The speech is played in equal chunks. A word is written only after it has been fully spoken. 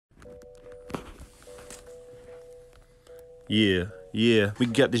Yeah, we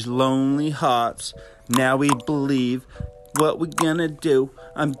got these lonely hearts. Now we believe what we gonna do.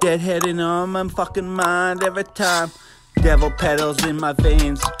 I'm deadheading on my fucking mind every time. Devil pedals in my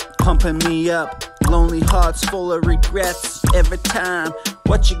veins, pumping me up. Lonely hearts full of regrets every time.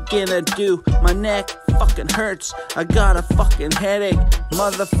 What you gonna do? My neck fucking hurts. I got a fucking headache.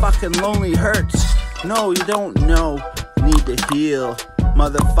 Motherfucking lonely hurts. No, you don't know. Need to heal.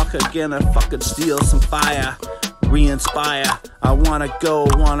 Motherfucker gonna fucking steal some fire. Re-inspire. I wanna go,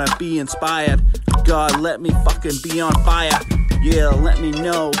 wanna be inspired. God, let me fucking be on fire. Yeah, let me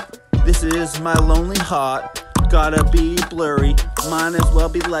know. This is my lonely heart. Gotta be blurry. Might as well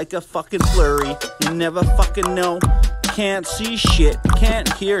be like a fucking flurry. You never fucking know. Can't see shit,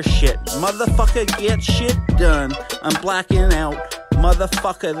 can't hear shit. Motherfucker, get shit done. I'm blacking out.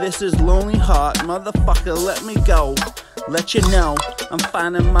 Motherfucker, this is lonely heart. Motherfucker, let me go. Let you know, I'm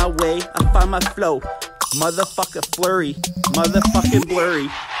finding my way, I find my flow. Motherfucker flurry, motherfucking blurry.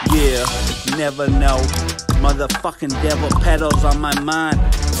 Yeah, never know. Motherfucking devil pedals on my mind,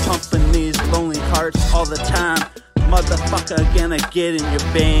 pumping these lonely hearts all the time. Motherfucker gonna get in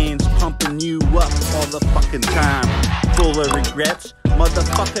your veins, pumping you up all the fucking time. Full of regrets,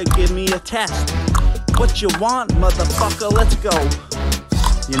 motherfucker give me a test. What you want, motherfucker, let's go.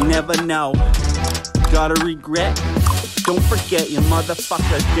 You never know, got a regret? Don't forget your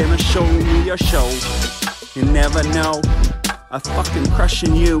motherfucker gonna show me your show. You never know, I'm fucking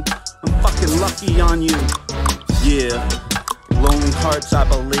crushing you. I'm fucking lucky on you. Yeah, lonely hearts I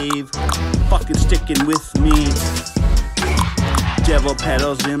believe, fucking sticking with me. Devil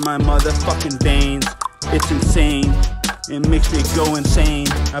pedals in my motherfucking veins. It's insane, it makes me go insane.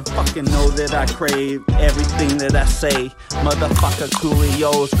 I fucking know that I crave everything that I say. Motherfucker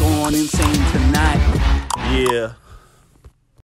Coolio's going insane tonight. Yeah.